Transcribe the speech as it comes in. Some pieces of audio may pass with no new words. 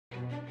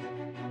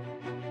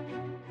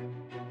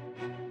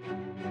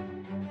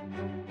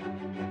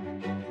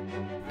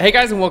Hey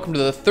guys, and welcome to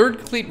the third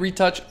complete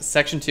retouch,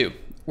 section 2.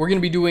 We're going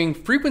to be doing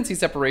frequency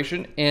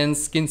separation and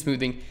skin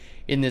smoothing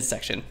in this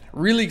section.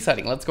 Really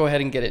exciting. Let's go ahead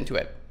and get into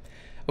it.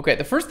 Okay,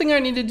 the first thing I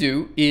need to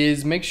do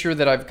is make sure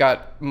that I've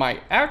got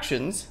my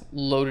actions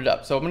loaded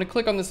up. So I'm going to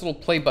click on this little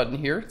play button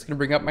here. It's going to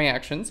bring up my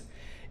actions.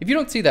 If you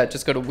don't see that,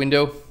 just go to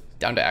Window,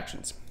 down to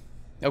Actions.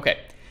 Okay,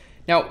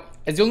 now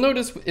as you'll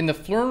notice in the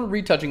Fleur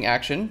retouching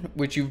action,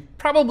 which you've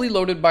probably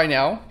loaded by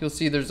now, you'll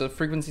see there's a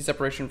frequency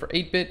separation for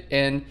 8-bit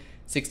and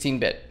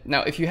 16-bit.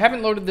 Now, if you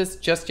haven't loaded this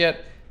just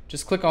yet,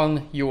 just click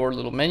on your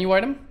little menu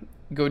item,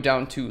 go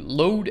down to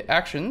Load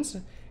Actions,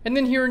 and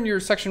then here in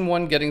your section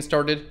 1, Getting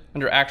Started,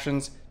 under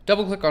Actions,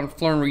 double click on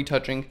Fleur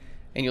Retouching,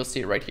 and you'll see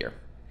it right here.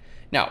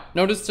 Now,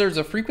 notice there's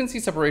a frequency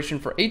separation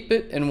for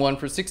 8-bit and one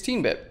for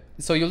 16-bit.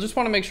 So you'll just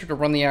want to make sure to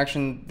run the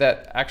action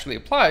that actually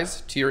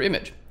applies to your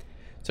image.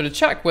 So to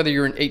check whether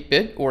you're in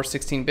 8-bit or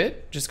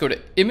 16-bit, just go to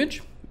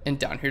Image and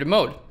down here to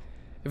Mode.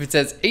 If it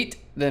says 8,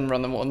 then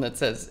run the one that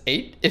says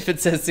 8. If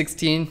it says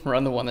 16,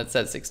 run the one that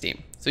says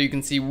 16. So you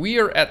can see we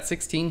are at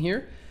 16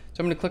 here. So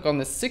I'm going to click on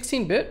this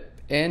 16-bit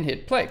and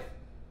hit play.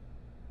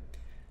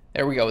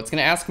 There we go. It's going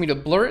to ask me to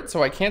blur it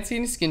so I can't see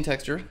any skin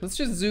texture. Let's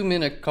just zoom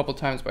in a couple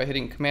times by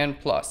hitting Command+.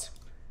 All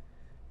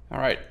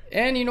right,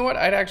 and you know what?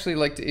 I'd actually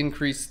like to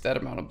increase that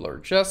amount of blur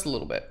just a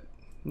little bit.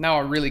 Now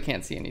I really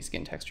can't see any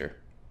skin texture.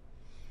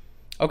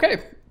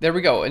 Okay, there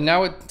we go. And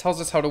now it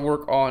tells us how to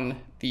work on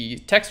the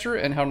texture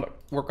and how to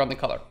work on the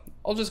color.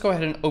 I'll just go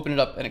ahead and open it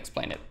up and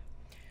explain it.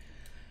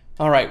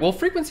 All right, well,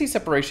 frequency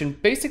separation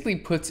basically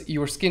puts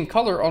your skin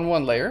color on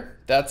one layer.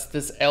 That's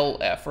this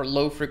LF, or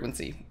low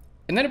frequency.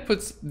 And then it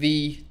puts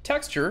the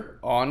texture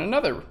on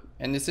another,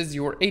 and this is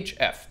your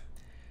HF.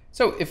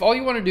 So if all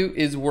you want to do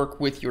is work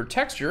with your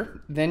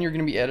texture, then you're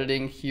going to be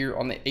editing here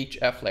on the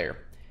HF layer.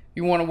 If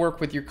you want to work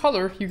with your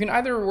color, you can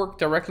either work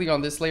directly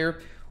on this layer,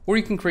 or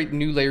you can create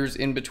new layers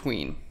in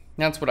between.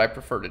 That's what I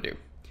prefer to do.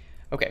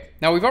 Okay,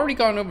 now we've already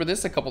gone over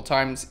this a couple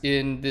times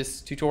in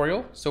this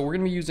tutorial, so we're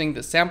going to be using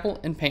the sample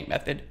and paint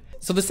method.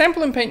 So the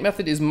sample and paint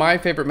method is my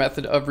favorite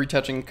method of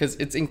retouching because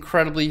it's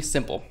incredibly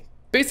simple.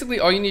 Basically,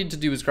 all you need to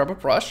do is grab a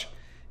brush,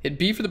 hit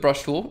B for the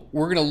brush tool.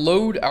 We're going to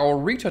load our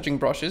retouching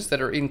brushes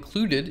that are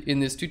included in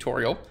this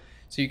tutorial.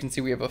 So you can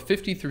see we have a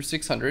 50 through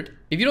 600.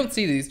 If you don't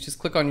see these, just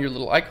click on your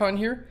little icon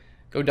here,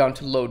 go down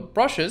to Load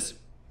Brushes,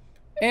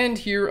 and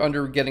here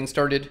under Getting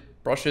Started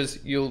Brushes,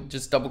 you'll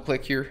just double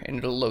click here and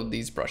it'll load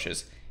these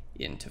brushes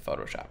into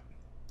Photoshop.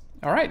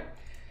 All right,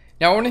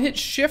 now I want to hit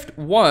Shift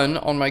 1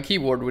 on my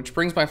keyboard, which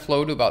brings my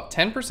flow to about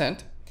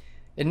 10%.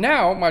 And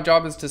now my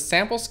job is to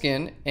sample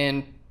skin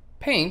and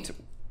paint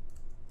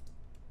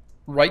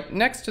right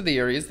next to the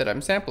areas that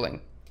I'm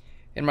sampling.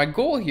 And my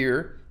goal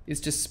here is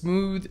to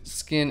smooth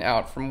skin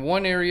out from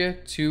one area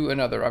to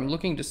another. I'm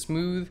looking to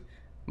smooth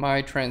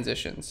my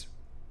transitions.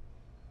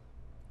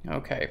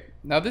 Okay,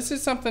 now this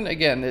is something,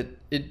 again,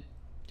 that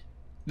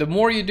the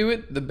more you do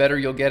it, the better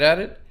you'll get at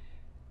it.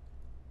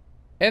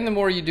 And the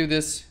more you do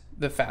this,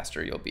 the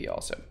faster you'll be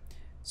also.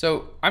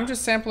 So I'm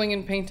just sampling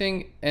and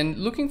painting and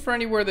looking for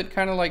anywhere that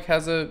kind of like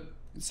has a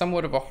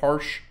somewhat of a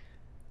harsh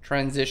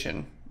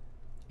transition.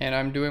 And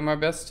I'm doing my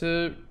best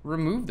to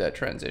remove that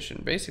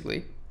transition,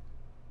 basically.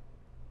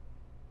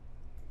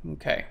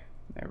 Okay,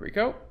 there we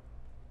go.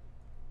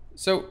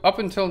 So up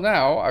until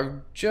now,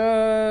 I've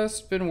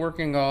just been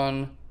working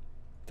on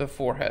the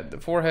forehead. The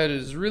forehead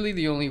is really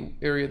the only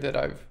area that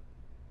I've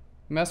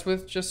messed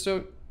with just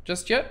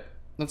yet.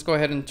 Let's go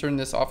ahead and turn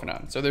this off and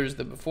on. So there's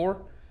the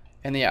before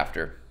and the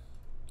after.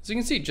 So you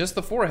can see just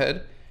the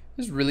forehead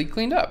is really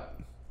cleaned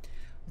up.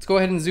 Let's go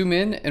ahead and zoom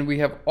in, and we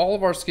have all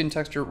of our skin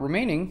texture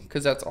remaining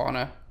because that's on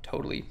a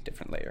totally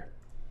different layer.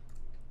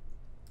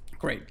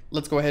 Great,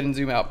 let's go ahead and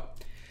zoom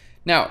out.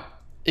 Now,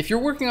 if you're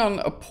working on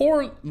the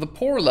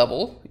pore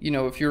level, you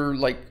know, if you're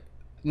like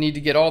need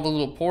to get all the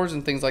little pores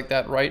and things like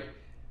that right,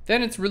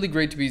 then it's really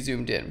great to be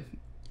zoomed in.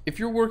 If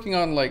you're working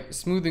on like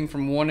smoothing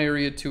from one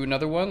area to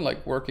another one,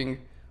 like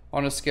working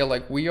on a scale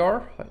like we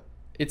are,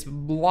 it's a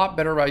lot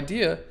better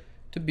idea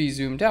to be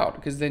zoomed out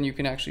because then you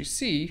can actually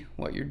see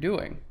what you're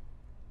doing.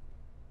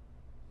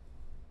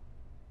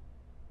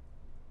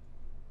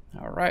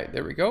 All right,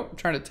 there we go. I'm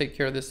trying to take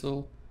care of this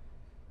little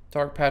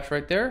dark patch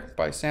right there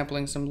by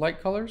sampling some light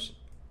colors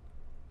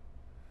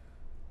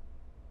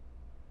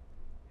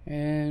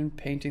and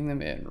painting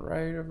them in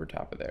right over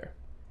top of there.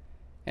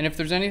 And if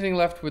there's anything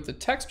left with the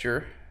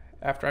texture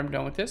after I'm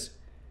done with this,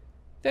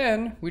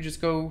 then we just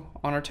go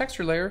on our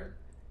texture layer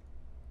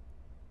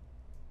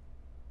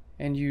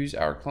and use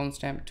our clone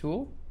stamp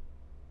tool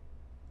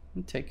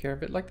and take care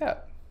of it like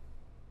that.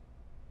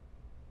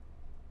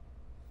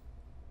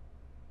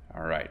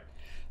 All right.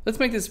 Let's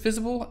make this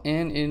visible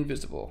and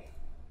invisible.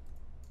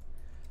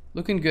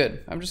 Looking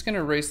good. I'm just going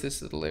to erase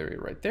this little area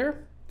right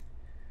there.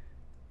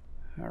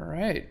 All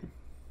right.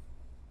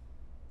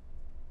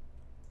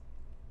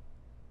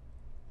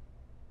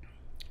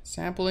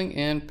 Sampling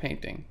and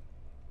painting.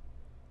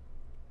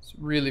 It's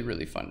really,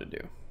 really fun to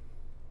do.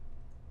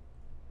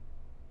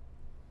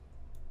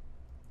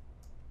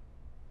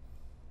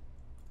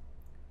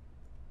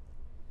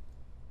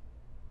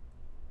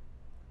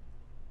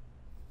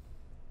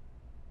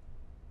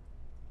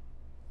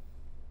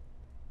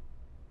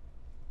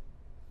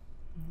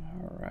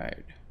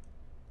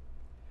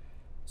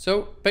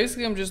 So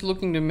basically I'm just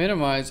looking to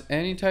minimize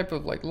any type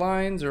of like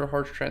lines or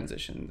harsh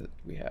transition that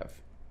we have.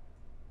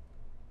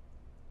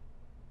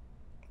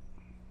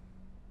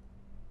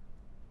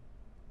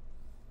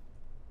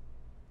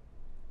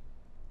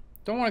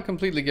 Don't want to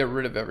completely get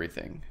rid of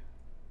everything.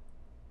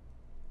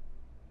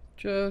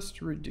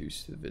 Just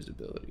reduce the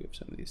visibility of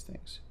some of these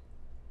things.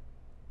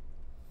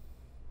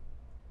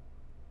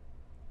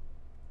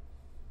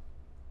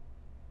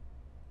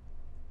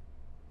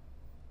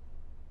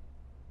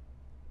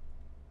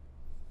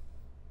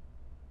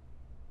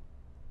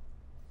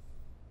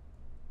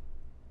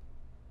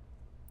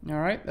 All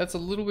right, that's a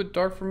little bit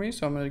dark for me,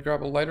 so I'm going to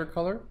grab a lighter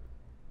color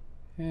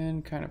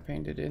and kind of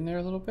paint it in there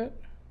a little bit.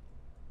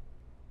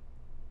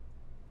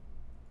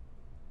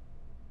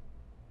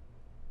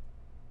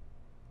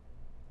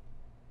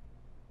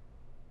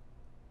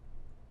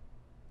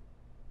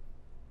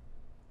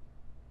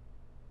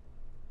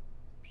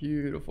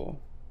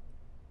 Beautiful.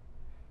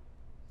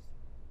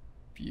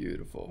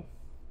 Beautiful.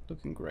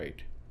 Looking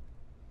great.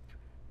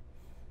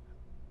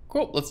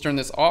 Cool, let's turn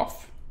this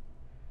off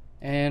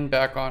and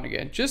back on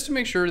again, just to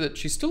make sure that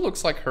she still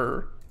looks like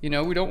her. You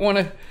know, we don't want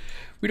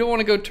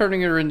to go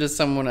turning her into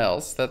someone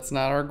else. That's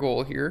not our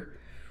goal here.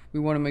 We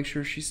want to make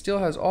sure she still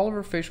has all of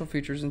her facial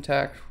features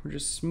intact. We're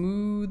just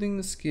smoothing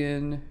the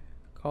skin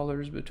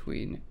colors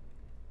between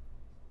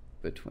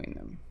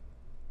them.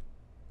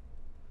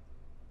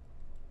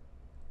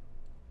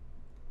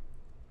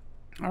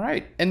 All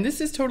right, and this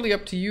is totally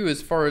up to you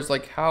as far as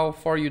like how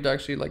far you'd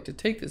actually like to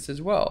take this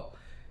as well.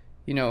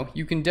 You know,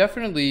 you can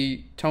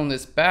definitely tone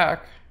this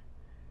back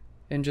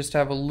and just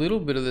have a little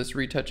bit of this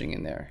retouching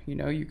in there. You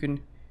know, you can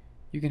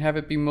have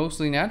it be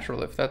mostly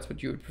natural if that's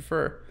what you would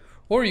prefer.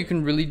 Or you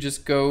can really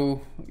just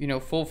go, you know,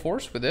 full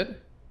force with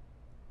it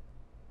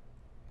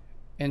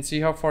and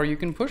see how far you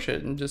can push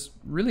it and just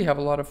really have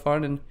a lot of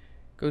fun and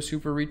go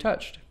super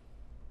retouched.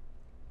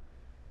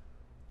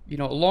 You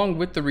know, along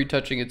with the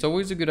retouching, it's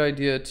always a good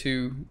idea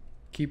to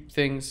keep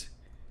things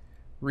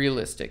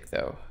realistic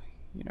though.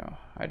 You know,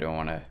 I don't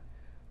want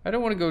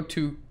to go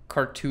too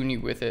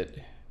cartoony with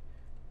it.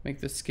 Make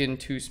the skin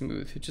too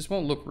smooth. It just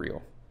won't look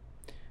real.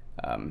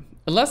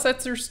 Unless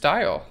that's their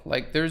style.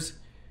 Like there's,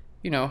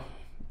 you know,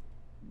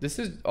 this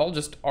is all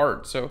just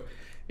art. So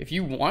if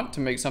you want to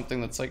make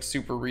something that's like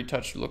super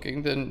retouched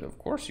looking, then of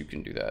course you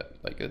can do that.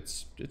 Like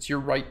it's your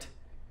right.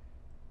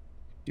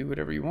 Do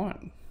whatever you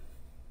want.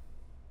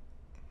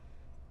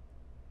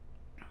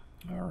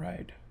 All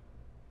right.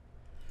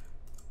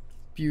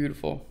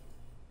 Beautiful.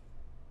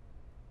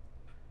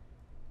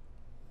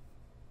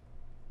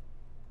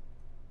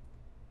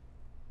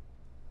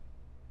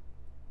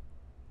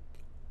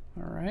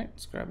 All right,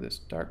 let's grab this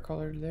dark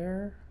color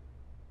there.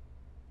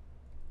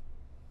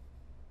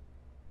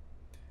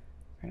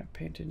 Kind of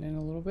paint it in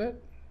a little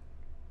bit.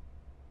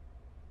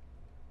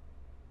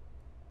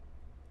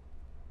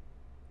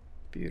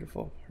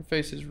 Beautiful. Her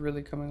face is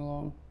really coming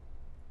along.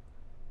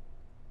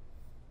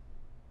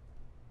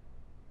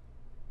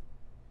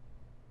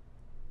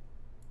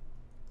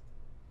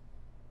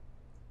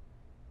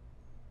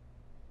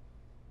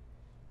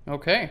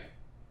 Okay.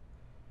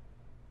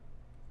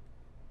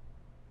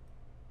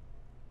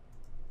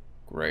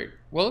 Great.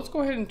 Well, let's go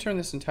ahead and turn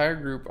this entire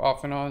group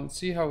off and on and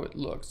see how it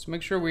looks.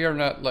 Make sure we are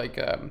not like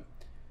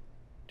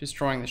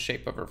destroying the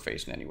shape of her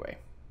face in any way.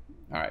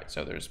 All right,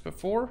 so there's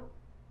before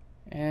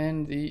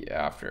and the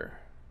after.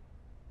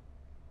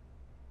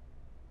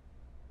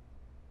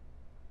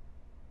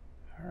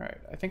 All right,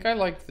 I think I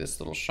liked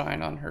this little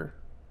shine on her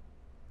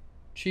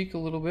cheek a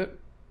little bit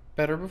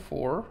better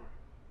before.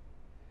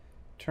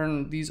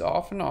 Turn these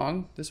off and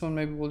on. This one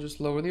maybe we'll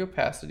just lower the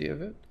opacity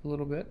of it a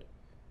little bit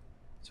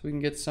so we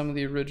can get some of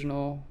the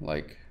original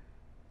like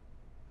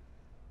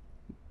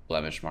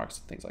blemish marks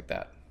and things like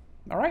that.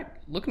 All right,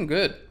 looking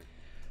good.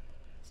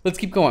 Let's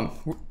keep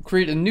going.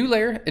 Create a new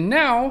layer, and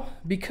now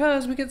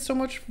because we get so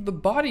much of the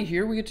body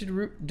here, we get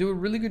to do a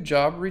really good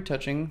job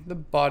retouching the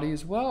body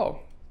as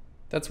well.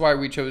 That's why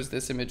we chose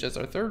this image as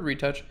our third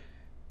retouch,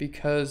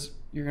 because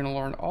you're going to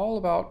learn all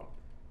about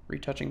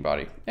retouching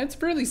body. And it's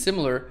fairly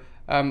similar.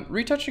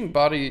 Retouching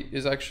body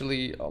is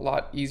actually a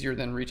lot easier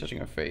than retouching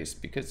a face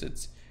because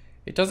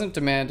it doesn't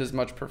demand as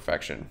much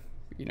perfection.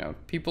 You know,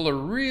 people are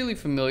really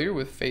familiar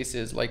with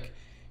faces. Like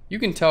you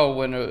can tell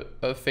when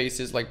a face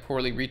is like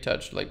poorly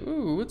retouched, like,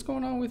 ooh, what's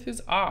going on with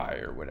his eye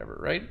or whatever,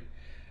 right?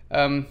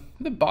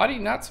 The body,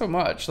 not so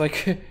much.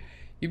 Like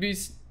you'd be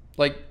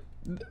like,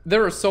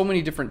 there are so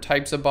many different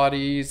types of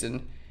bodies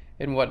and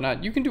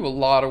whatnot. You can do a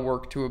lot of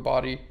work to a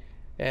body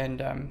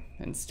and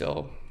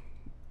still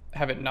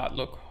have it not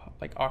look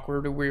like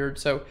awkward or weird.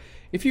 So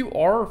if you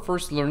are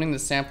first learning the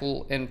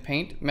sample and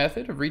paint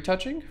method of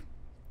retouching,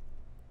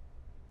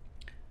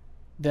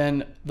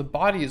 then the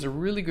body is a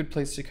really good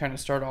place to kind of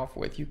start off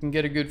with. You can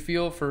get a good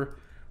feel for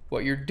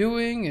what you're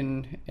doing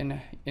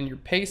and your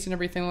pace and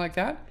everything like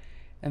that.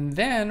 And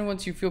then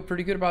once you feel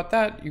pretty good about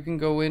that, you can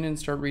go in and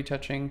start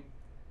retouching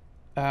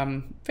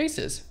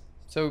faces.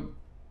 So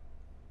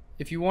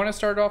if you want to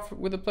start off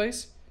with a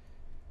place,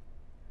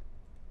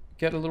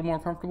 get a little more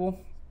comfortable,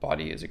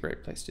 body is a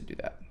great place to do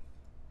that.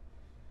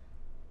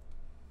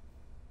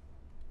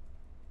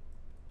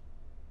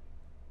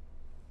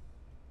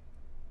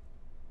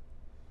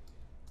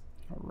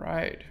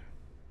 right.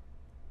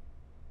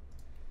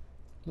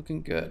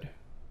 Looking good.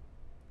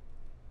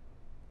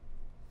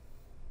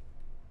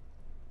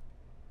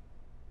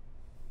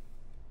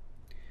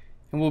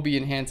 And we'll be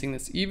enhancing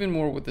this even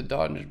more with the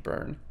dodge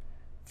burn.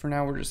 For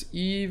now, we're just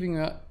evening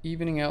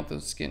out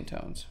those skin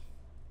tones.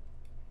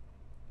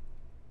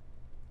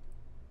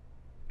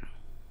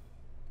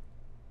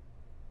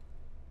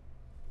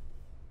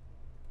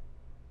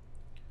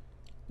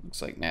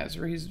 Looks like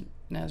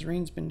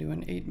Nazarene's been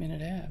doing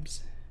 8-minute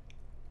abs.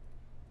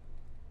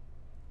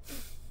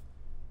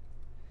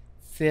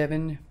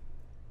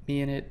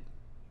 7-minute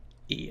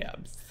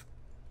abs.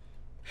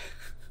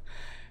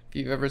 If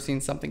you've ever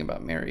seen Something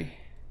About Mary,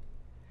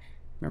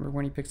 remember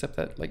when he picks up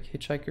that like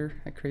hitchhiker,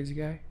 that crazy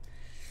guy?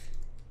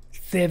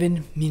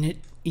 7-minute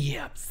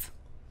abs.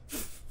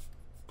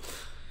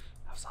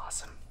 That was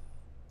awesome.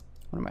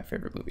 One of my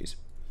favorite movies.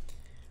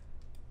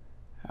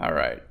 All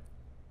right,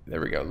 there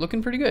we go.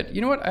 Looking pretty good.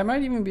 You know what? I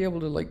might even be able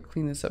to like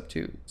clean this up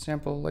too.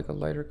 Sample like a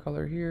lighter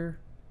color here.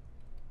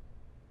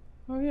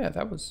 Oh yeah,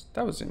 that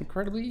was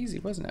incredibly easy,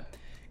 wasn't it?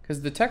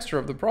 Because the texture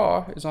of the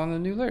bra is on the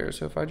new layer.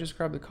 So if I just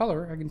grab the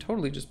color, I can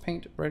totally just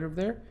paint right over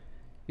there.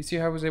 You see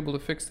how I was able to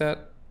fix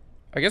that?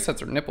 I guess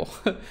that's her nipple.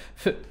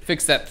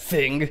 Fix that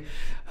thing.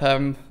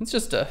 It's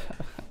just a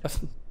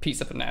piece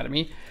of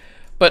anatomy,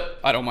 but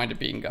I don't mind it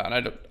being gone.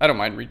 I don't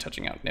mind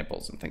retouching out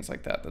nipples and things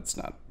like that. That's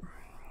not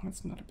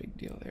a big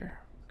deal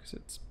there, because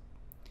it's,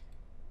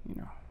 you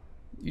know,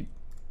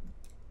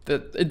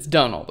 it's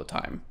done all the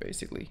time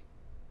basically.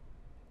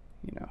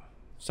 You know,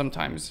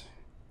 sometimes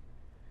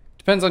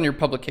depends on your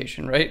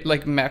publication, right?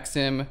 Like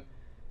Maxim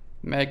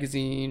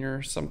magazine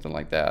or something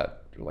like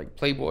that, or like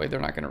Playboy, they're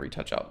not going to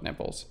retouch out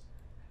nipples.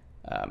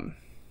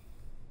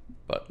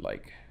 But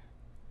like,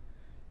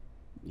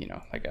 you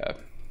know, like a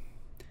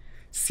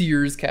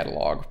Sears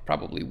catalog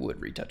probably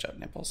would retouch out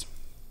nipples.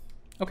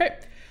 Okay,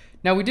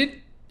 now we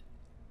did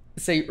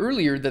say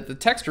earlier that the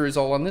texture is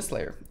all on this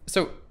layer.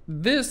 So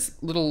this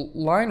little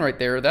line right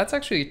there, that's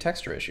actually a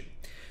texture issue.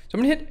 So I'm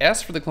gonna hit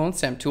S for the clone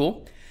stamp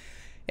tool.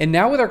 And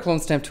now with our clone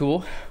stamp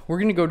tool, we're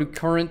gonna go to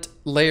current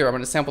layer. I'm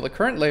gonna sample the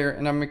current layer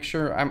and I'm make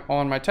sure I'm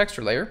on my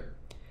texture layer.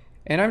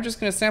 And I'm just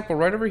gonna sample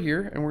right over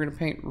here and we're gonna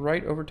paint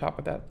right over top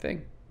of that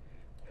thing.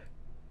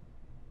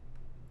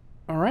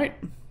 All right.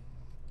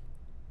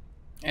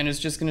 And it's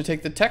just gonna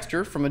take the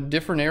texture from a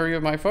different area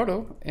of my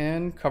photo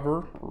and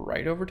cover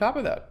right over top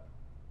of that.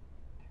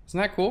 Isn't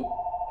that cool?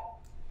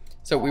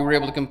 So we were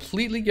able to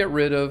completely get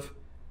rid of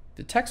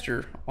the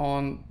texture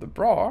on the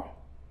bra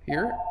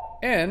here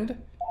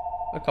and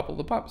a couple of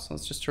the bumps.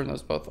 Let's just turn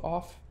those both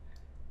off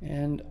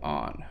and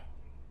on.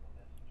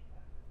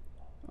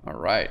 All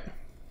right.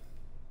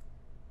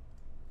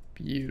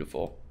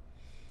 Beautiful.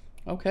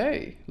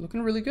 Okay,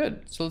 looking really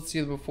good. So let's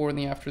see the before and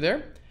the after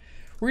there.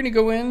 We're gonna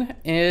go in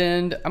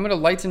and I'm gonna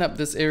lighten up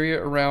this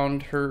area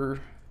around her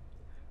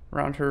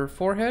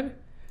forehead.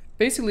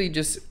 Basically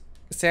just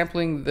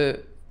sampling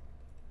the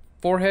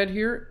forehead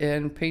here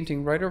and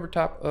painting right over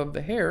top of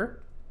the hair.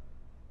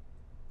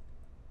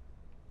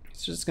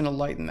 It's just gonna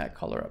lighten that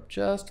color up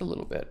just a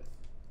little bit.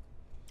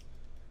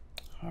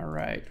 All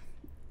right.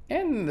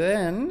 And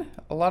then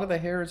a lot of the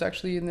hair is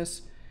actually in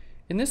this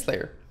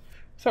layer.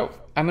 So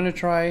I'm gonna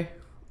try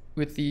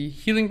with the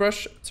healing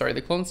brush, sorry,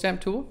 the clone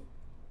stamp tool,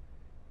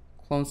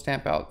 clone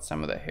stamp out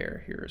some of the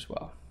hair here as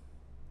well.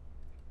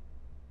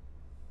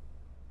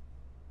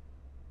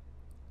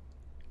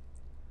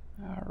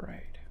 All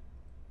right.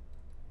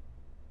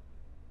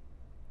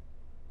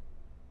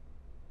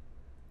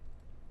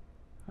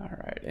 All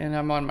right, and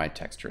I'm on my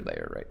texture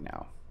layer right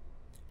now.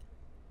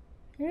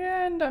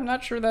 And I'm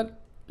not sure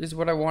that is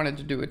what I wanted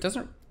to do. It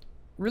doesn't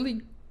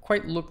really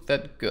quite look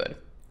that good.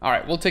 All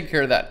right, we'll take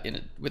care of that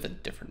with a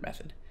different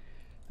method.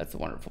 That's the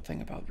wonderful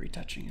thing about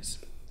retouching is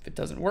if it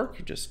doesn't work,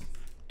 you just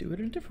do it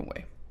in a different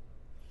way.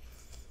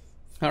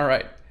 All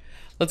right,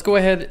 let's go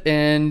ahead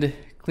and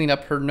clean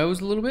up her nose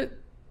a little bit.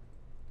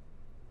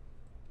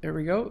 There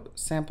we go,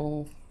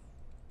 sample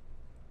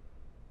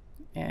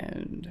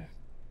and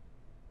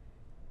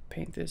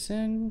paint this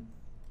in.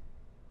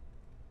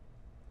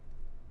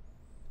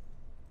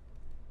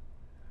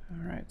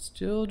 All right,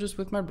 still just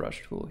with my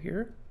brush tool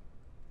here.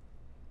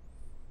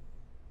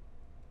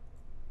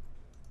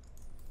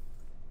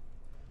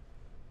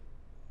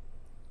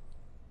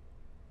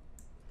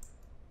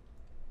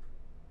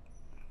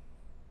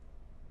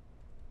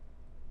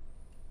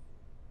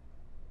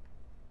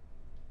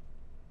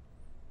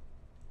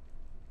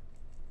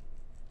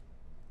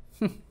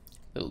 A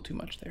little too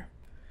much there.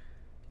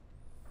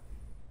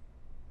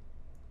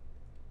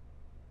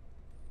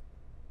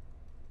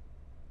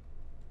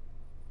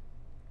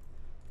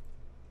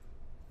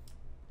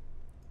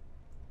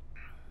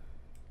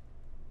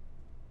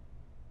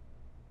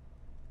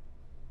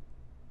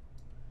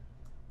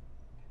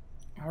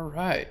 All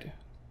right,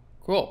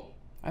 cool.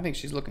 I think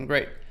she's looking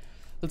great.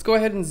 Let's go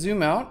ahead and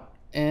zoom out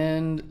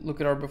and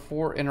look at our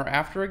before and our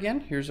after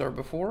again. Here's our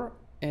before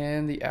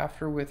and the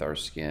after with our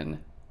skin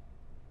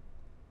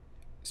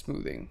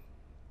smoothing.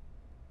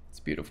 It's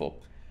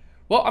beautiful.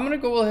 Well, I'm going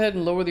to go ahead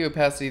and lower the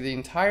opacity of the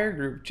entire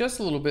group just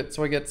a little bit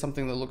so I get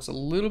something that looks a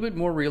little bit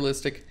more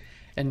realistic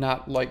and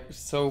not like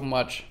so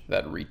much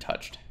that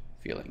retouched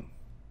feeling.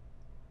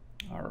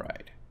 All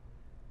right.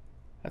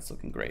 That's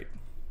looking great.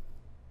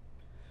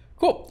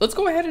 Cool. Let's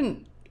go ahead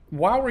and,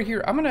 while we're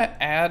here, I'm going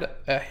to add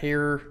a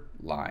hair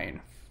line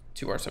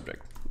to our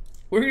subject.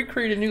 We're going to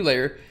create a new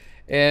layer,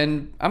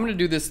 and I'm going to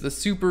do this the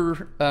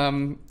super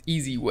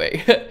easy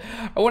way.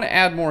 I want to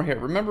add more hair.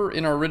 Remember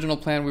in our original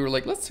plan, we were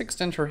like, let's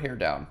extend her hair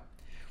down.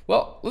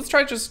 Well, let's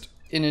try just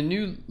in a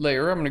new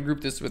layer. I'm going to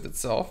group this with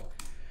itself.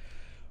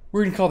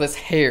 We're going to call this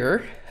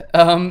hair.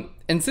 And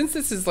since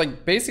this is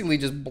like basically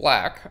just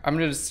black, I'm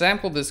going to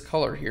sample this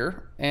color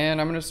here,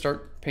 and I'm going to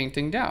start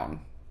painting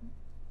down.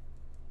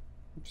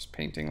 I'm just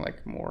painting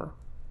like more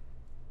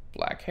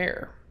black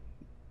hair.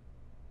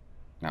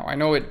 Now I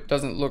know it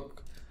doesn't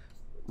look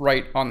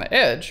right on the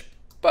edge,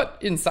 but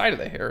inside of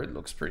the hair it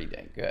looks pretty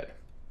dang good.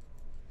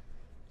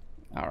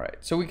 All right,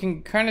 so we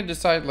can kind of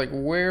decide like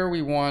where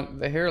we want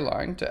the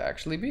hairline to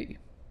actually be.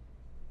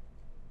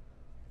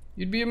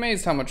 You'd be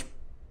amazed how much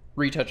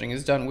retouching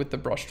is done with the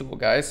brush tool,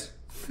 guys.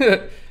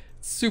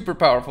 Super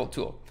powerful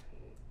tool.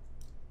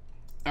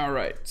 All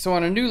right, so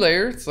on a new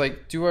layer, it's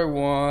like, do I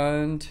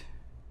want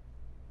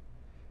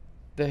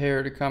the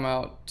hair to come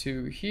out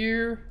to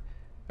here?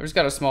 I've just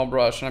got a small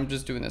brush and I'm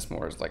just doing this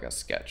more as like a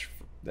sketch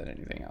than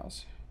anything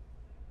else.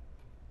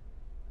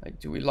 Like,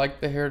 do we like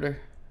the hair to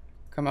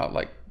come out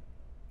like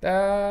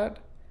that?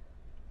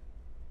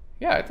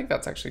 Yeah, I think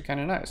that's actually kind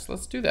of nice.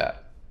 Let's do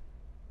that.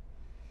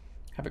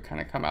 Have it kind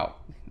of come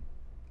out,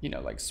 you know,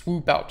 like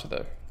swoop out to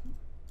the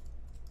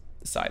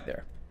side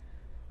there.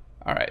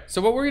 All right, so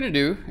what we're gonna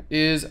do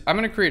is I'm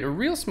gonna create a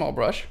real small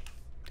brush,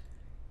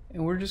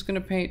 and we're just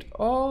gonna paint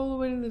all the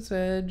way to this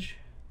edge.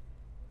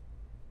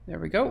 There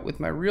we go, with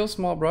my real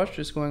small brush,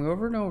 just going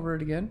over and over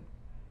it again.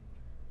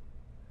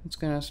 It's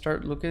gonna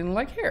start looking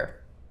like hair.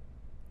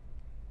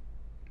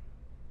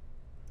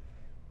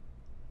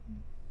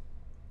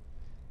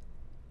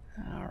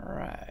 All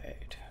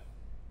right.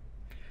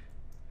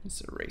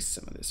 Let's erase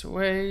some of this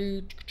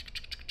away.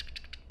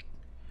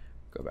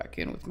 Go back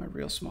in with my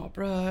real small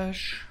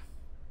brush.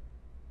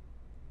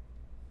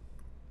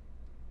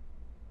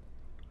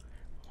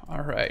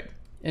 All right,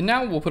 and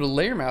now we'll put a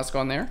layer mask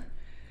on there,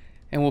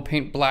 and we'll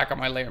paint black on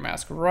my layer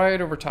mask right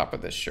over top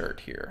of this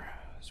shirt here.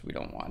 So we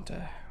don't want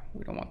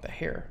the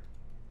hair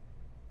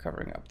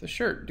covering up the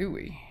shirt, do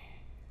we?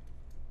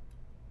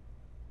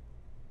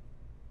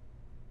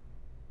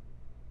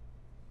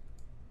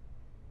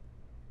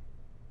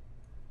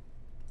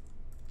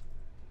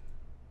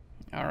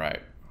 All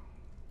right.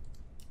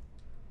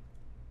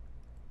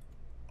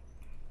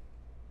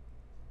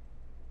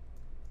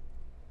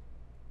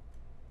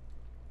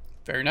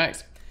 Very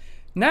nice.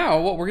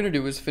 Now what we're going to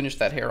do is finish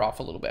that hair off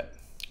a little bit.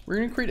 We're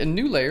going to create a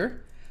new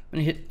layer. I'm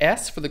going to hit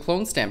S for the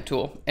clone stamp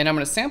tool, and I'm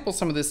going to sample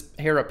some of this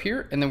hair up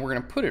here, and then we're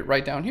going to put it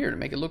right down here to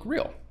make it look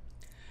real.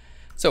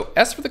 So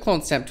S for the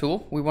clone stamp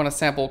tool, we want to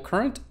sample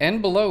current and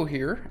below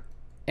here,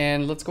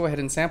 and let's go ahead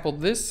and sample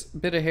this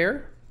bit of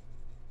hair.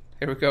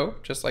 Here we go,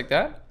 just like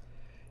that.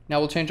 Now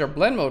we'll change our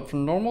blend mode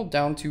from normal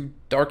down to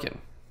darken,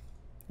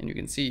 and you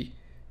can see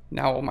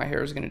now all my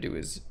hair is going to do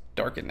is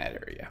darken that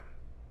area.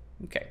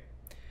 Okay.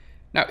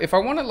 Now, if I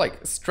want to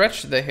like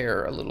stretch the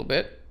hair a little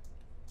bit,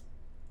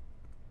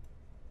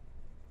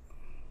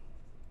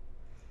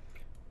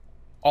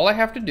 all I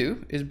have to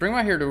do is bring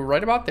my hair to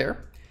right about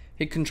there,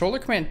 hit Control or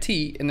Command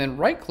T, and then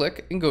right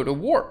click and go to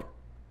warp.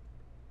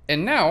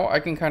 And now I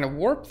can kind of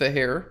warp the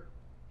hair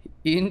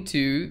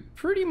into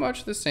pretty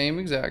much the same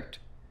exact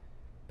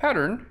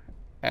pattern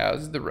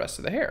as the rest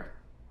of the hair.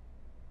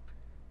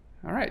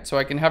 All right, so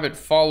I can have it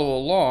follow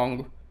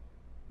along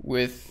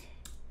with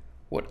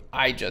what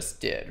I just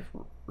did.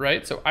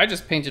 Right? So I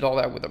just painted all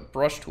that with a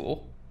brush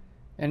tool,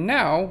 and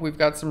now we've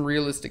got some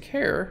realistic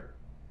hair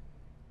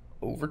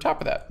over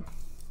top of that.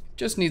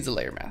 Just needs a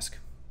layer mask.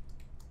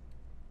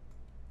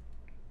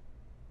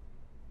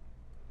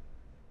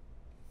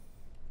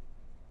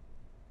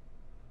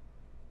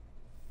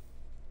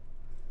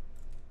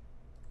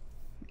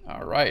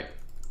 All right,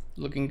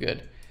 looking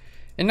good.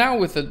 And now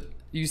with the,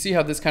 you see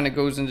how this kind of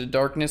goes into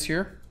darkness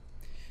here?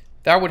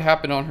 That would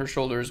happen on her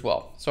shoulder as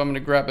well. So I'm going to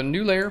grab a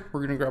new layer.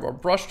 We're going to grab our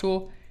brush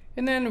tool,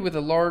 and then with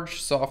a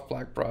large soft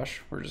black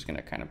brush, we're just going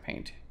to kind of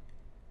paint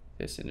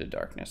this into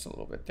darkness a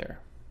little bit there.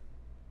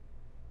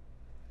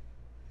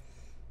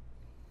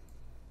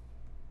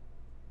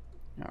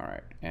 All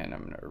right, and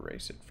I'm going to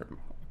erase it from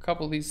a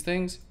couple of these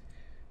things.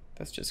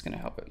 That's just going to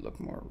help it look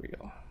more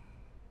real.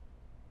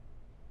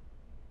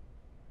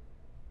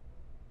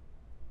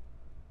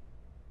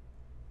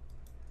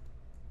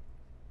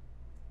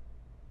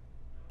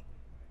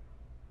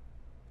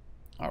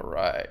 All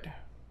right.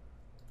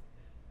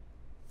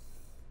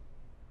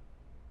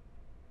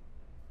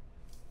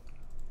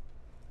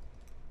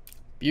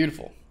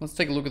 Beautiful. Let's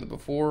take a look at the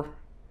before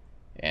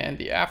and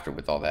the after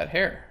with all that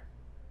hair.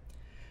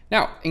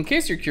 Now, in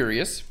case you're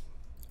curious,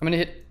 I'm going to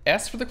hit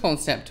S for the clone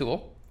stamp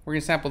tool. We're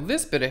going to sample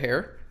this bit of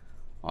hair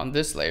on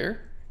this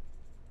layer.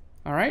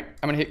 All right,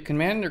 I'm gonna hit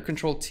Command or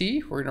Control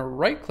T. We're gonna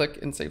right click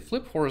and say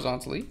flip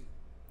horizontally.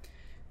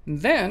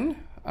 And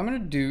then I'm gonna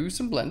do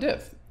some blend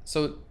if.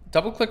 So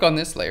double click on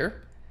this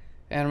layer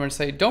and I'm gonna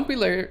say don't be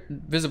layer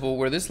visible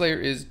where this layer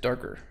is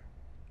darker,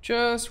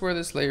 just where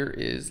this layer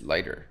is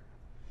lighter,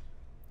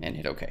 and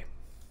hit OK.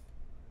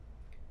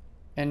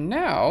 And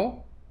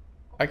now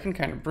I can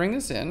kind of bring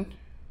this in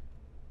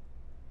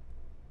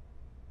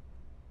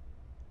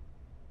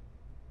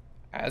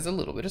as a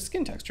little bit of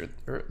skin texture,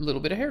 or a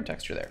little bit of hair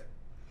texture there.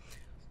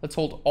 Let's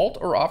hold Alt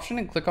or Option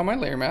and click on my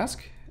layer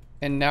mask.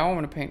 And now I'm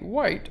going to paint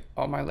white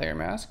on my layer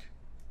mask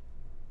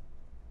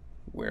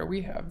where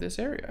we have this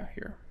area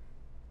here.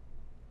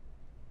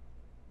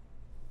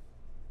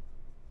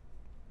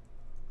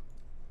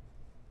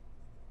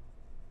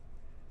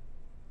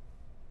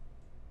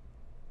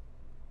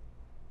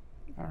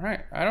 All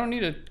right, I don't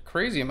need a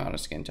crazy amount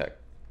of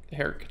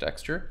hair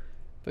texture,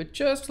 but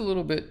just a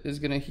little bit is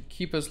going to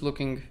keep us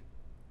looking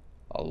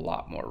a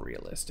lot more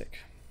realistic.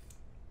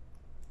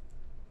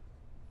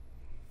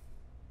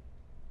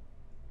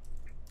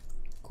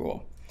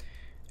 Cool.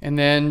 And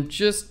then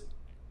just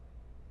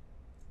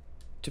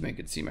to make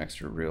it seem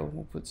extra real,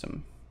 we'll put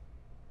some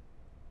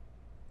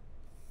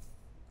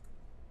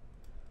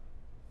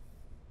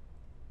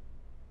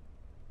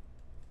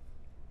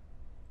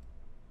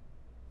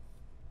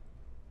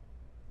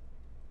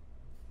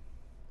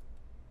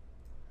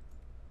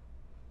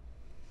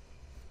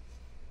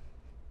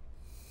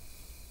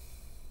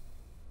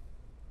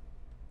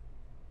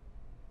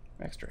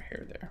extra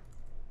hair there.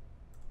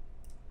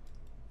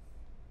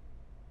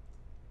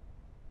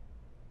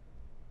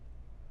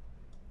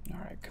 All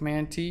right,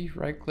 Command T,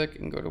 right click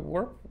and go to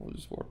warp. We'll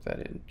just warp that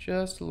in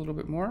just a little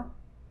bit more.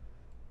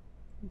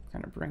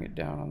 Kind of bring it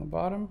down on the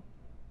bottom.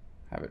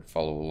 Have it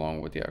follow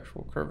along with the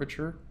actual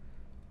curvature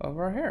of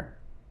our hair.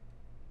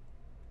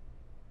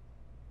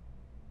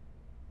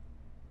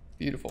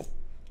 Beautiful.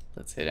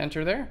 Let's hit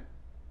enter there.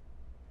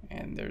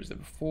 And there's the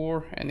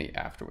before and the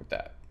after with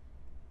that.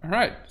 All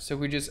right, so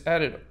we just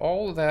added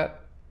all of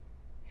that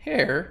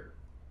hair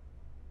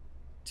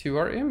to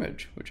our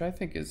image, which I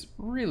think is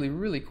really,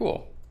 really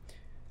cool.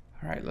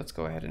 All right, let's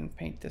go ahead and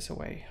paint this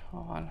away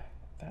on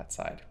that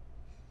side.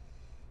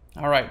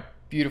 All right,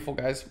 beautiful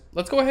guys.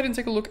 Let's go ahead and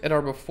take a look at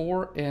our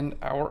before and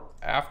our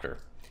after.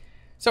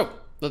 So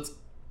let's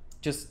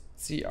just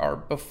see our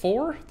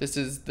before. This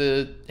is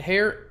the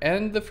hair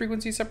and the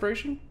frequency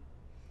separation,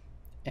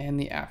 and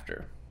the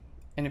after.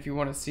 And if you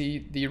want to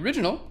see the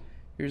original,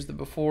 here's the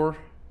before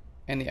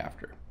and the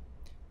after.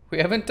 We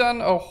haven't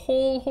done a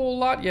whole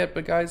lot yet,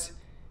 but guys,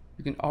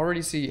 you can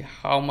already see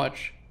how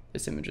much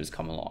this image has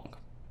come along.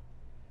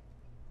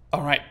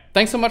 All right,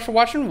 thanks so much for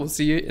watching. We'll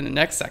see you in the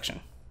next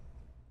section.